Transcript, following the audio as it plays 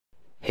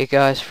Hey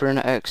guys,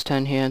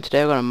 FrunaX10 here, and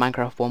today I've got a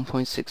Minecraft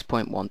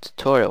 1.6.1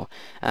 tutorial,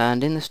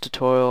 and in this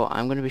tutorial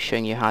I'm going to be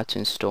showing you how to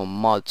install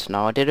mods.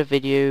 Now I did a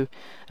video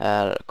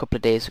a couple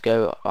of days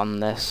ago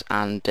on this,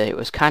 and it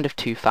was kind of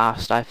too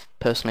fast. I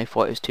personally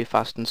thought it was too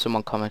fast, and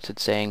someone commented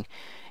saying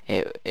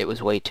it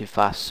was way too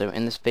fast. So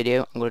in this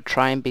video I'm going to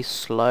try and be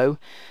slow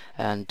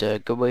and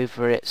go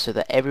over it so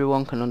that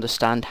everyone can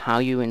understand how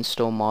you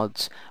install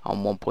mods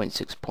on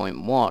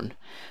 1.6.1.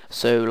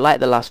 So like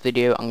the last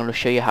video, I'm going to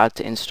show you how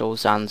to install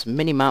Zan's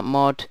Minimap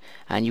mod,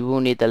 and you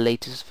will need the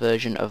latest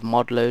version of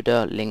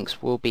ModLoader.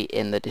 Links will be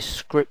in the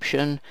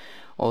description.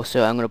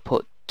 Also I'm going to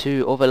put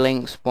two other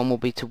links. One will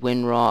be to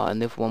WinRAR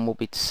and the other one will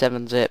be to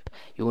 7-zip.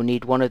 You will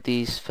need one of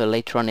these for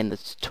later on in the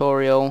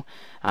tutorial.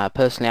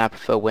 Personally I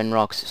prefer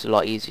WinRAR because it's a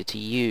lot easier to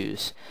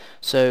use.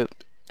 So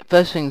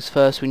first things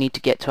first, we need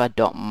to get to our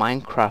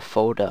 .minecraft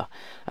folder,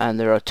 and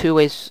there are two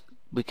ways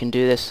we can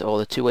do this, or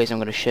the two ways I'm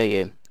going to show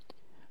you.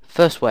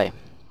 First way,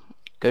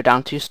 go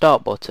down to your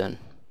start button,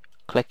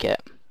 click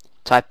it,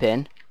 type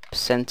in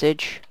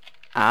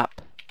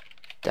 %app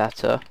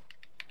data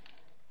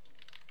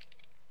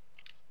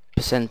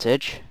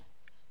 %,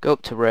 go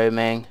up to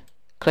roaming,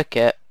 click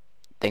it,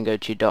 then go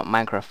to your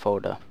 .minecraft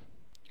folder.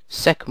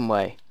 Second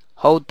way,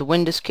 hold the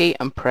Windows key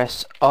and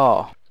press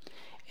R.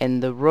 In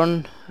the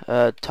run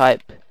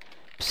type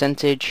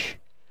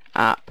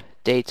 %app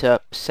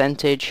data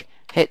 %,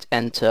 hit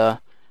enter,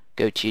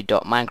 go to your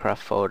 .minecraft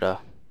folder.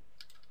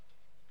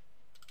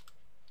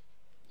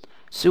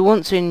 So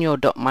once in your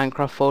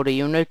 .minecraft folder,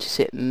 you'll notice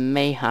it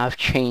may have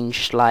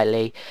changed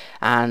slightly,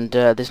 and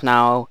there's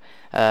now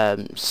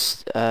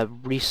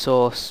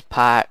resource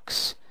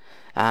packs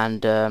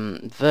and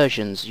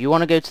versions. You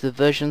want to go to the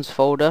versions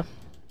folder.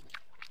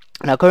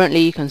 Now currently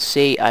you can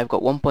see I've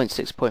got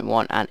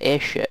 1.6.1 and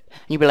Airship,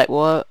 and you'll be like,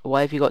 well, why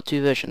have you got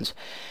two versions?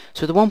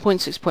 So the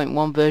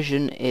 1.6.1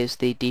 version is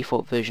the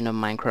default version of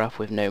Minecraft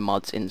with no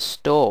mods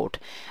installed,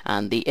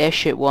 and the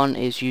Airship one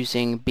is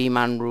using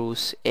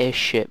bmanrules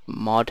Airship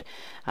mod,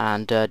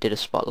 and did a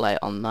spotlight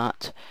on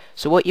that.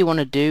 So what you want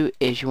to do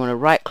is you want to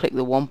right click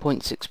the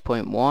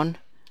 1.6.1,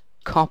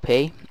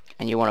 copy,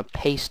 and you want to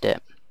paste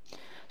it.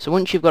 So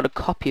once you've got a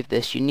copy of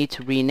this, you need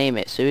to rename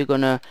it. So we're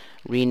going to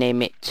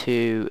rename it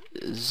to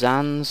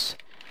Zan's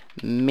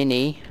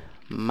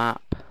Minimap,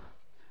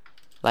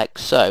 like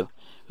so.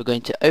 We're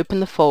going to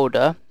open the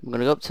folder, we're going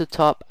to go up to the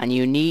top, and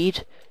you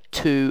need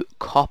to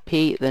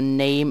copy the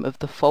name of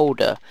the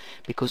folder,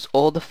 because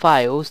all the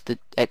files, the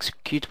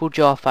executable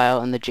jar file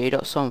and the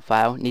j.son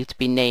file, need to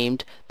be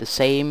named the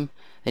same.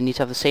 They need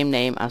to have the same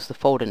name as the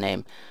folder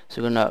name.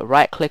 So we're going to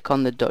right click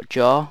on the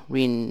 .jar,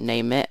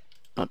 rename it,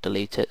 not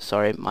delete it,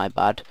 sorry, my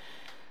bad.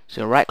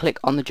 So right click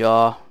on the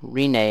jar,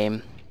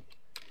 rename,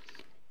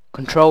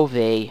 Control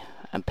V,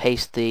 and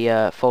paste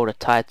the folder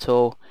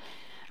title,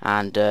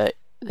 and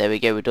there we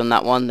go, we've done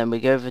that one. Then we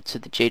go over to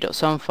the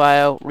j.son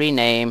file,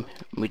 rename,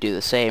 we do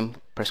the same,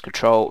 press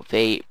Control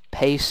V,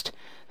 paste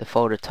the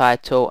folder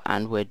title,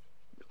 and we're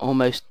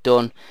almost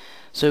done.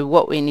 So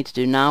what we need to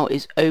do now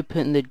is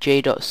open the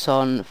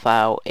j.son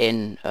file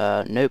in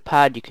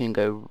Notepad. You can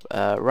go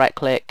right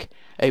click,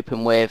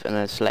 open with, and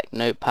then select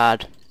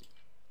Notepad.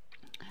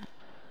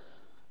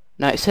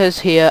 Now it says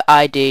here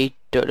ID ...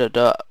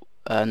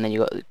 and then you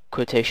got the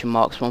quotation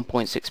marks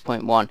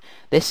 1.6.1.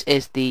 This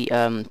is the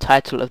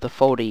title of the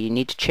folder. You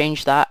need to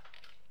change that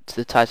to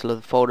the title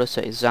of the folder,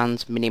 so it's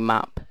Zan's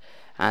Minimap,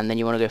 and then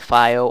you want to go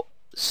File,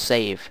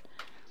 Save.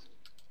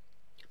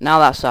 Now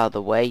that's out of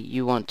the way,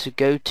 you want to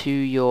go to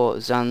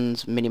your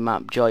Zan's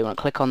Minimap jar. You want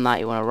to click on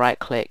that, you want to right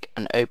click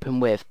and open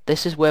with.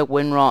 This is where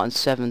WinRAR and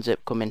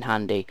 7-zip come in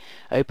handy.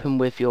 Open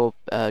with your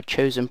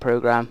chosen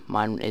program.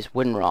 Mine is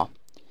WinRAR.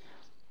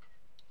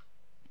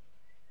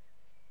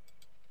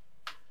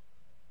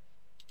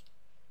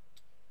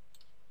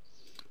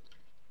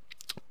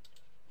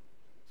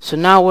 So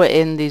now we're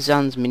in the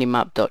Zan's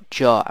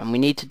Minimap.jar, and we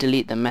need to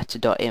delete the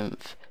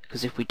meta.inf,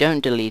 because if we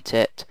don't delete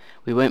it,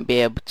 we won't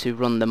be able to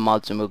run the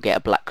mods and we'll get a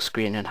black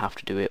screen and have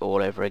to do it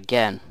all over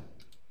again.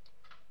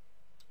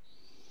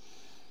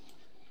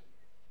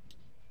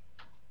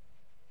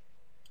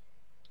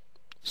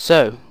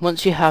 So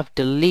once you have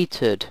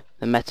deleted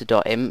the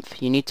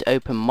meta.inf, you need to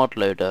open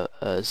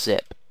ModLoader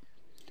zip.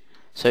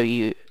 So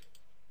you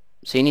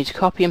need to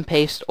copy and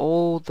paste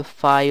all the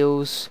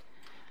files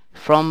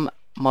from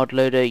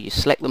ModLoader. You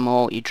select them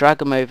all, you drag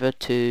them over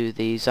to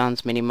the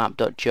Zan's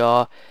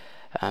Minimap.jar,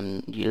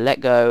 you let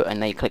go,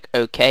 and then you click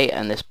OK,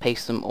 and this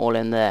pastes them all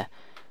in there.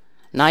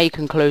 Now you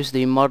can close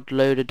the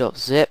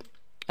modloader.zip,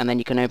 and then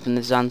you can open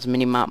the Zan's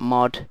Minimap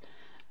mod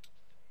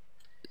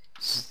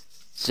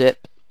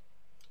zip.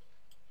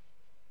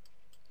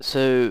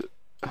 So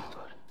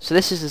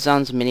this is the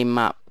Zan's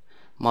Minimap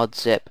mod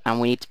zip, and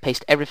we need to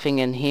paste everything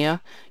in here.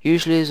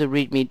 Usually there's a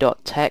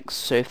readme.txt,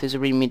 so if there's a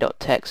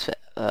readme.txt for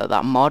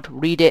that mod,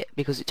 read it,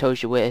 because it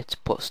tells you where to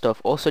put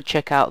stuff. Also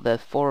check out the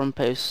forum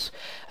posts,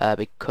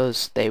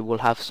 because they will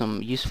have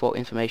some useful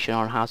information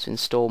on how to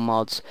install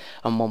mods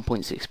on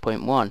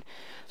 1.6.1.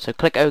 So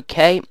click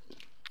OK,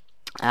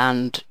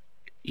 and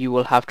you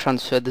will have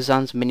transferred the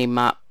Zan's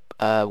Minimap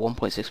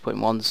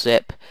 1.6.1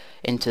 zip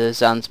into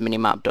Zan's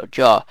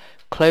minimap.jar.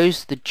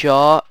 Close the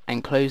jar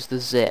and close the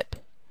zip.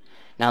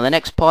 Now the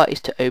next part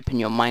is to open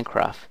your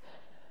Minecraft.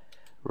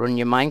 Run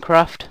your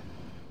Minecraft.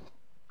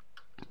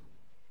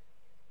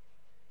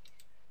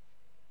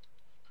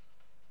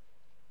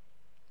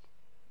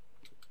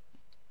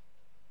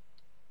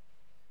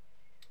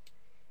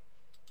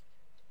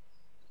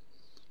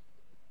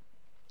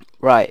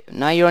 Right,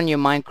 now you're on your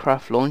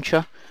Minecraft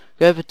launcher.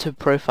 Go over to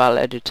Profile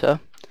Editor.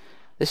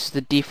 This is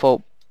the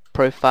default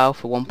profile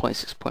for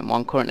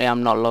 1.6.1. Currently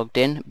I'm not logged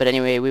in, but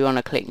anyway, we want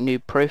to click New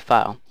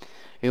Profile.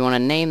 We want to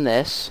name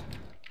this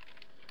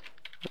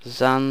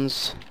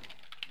Zan's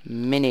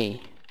Minimap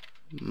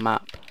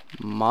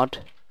Mod.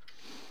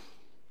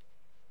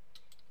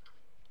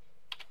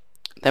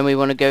 Then we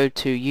want to go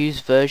to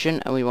Use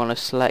Version and we want to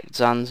select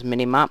Zan's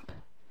Minimap.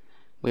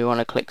 We want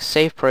to click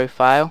Save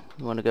Profile.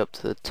 We want to go up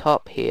to the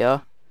top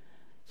here.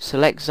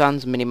 Select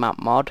Zan's Minimap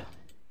Mod.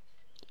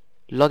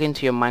 Log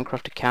into your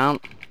Minecraft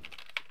account.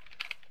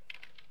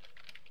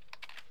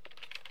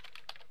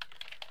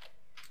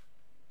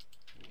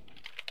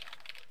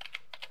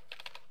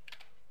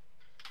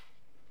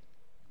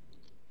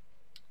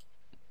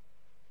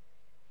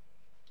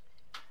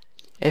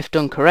 If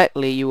done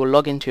correctly, you will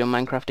log into your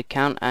Minecraft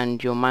account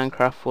and your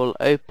Minecraft will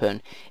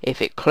open.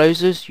 If it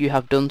closes, you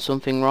have done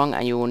something wrong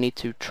and you will need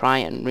to try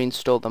and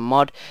reinstall the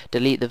mod,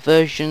 delete the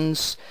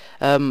versions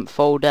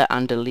folder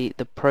and delete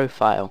the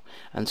profile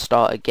and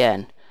start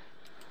again.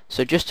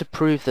 So just to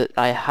prove that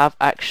I have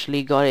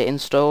actually got it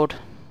installed,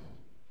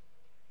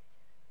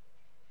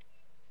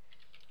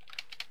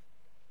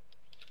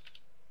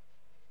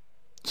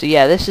 so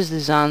yeah, this is the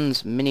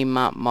Zan's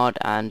Minimap mod,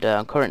 and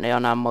I'm currently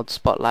on our mod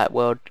Spotlight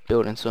World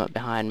building something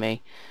behind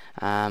me,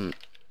 and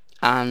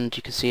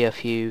you can see a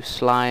few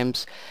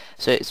slimes.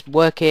 So it's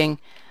working,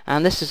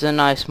 and this is a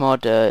nice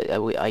mod.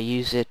 I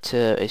use it.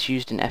 It's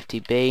used in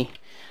FTB.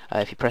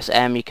 If you press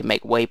M, you can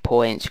make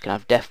waypoints. You can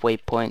have death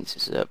waypoints.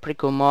 It's a pretty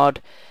cool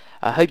mod.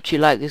 I hope you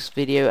liked this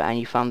video and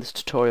you found this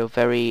tutorial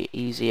very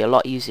easy, a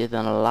lot easier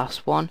than the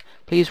last one.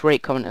 Please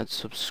rate, comment and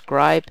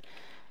subscribe.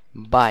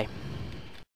 Bye.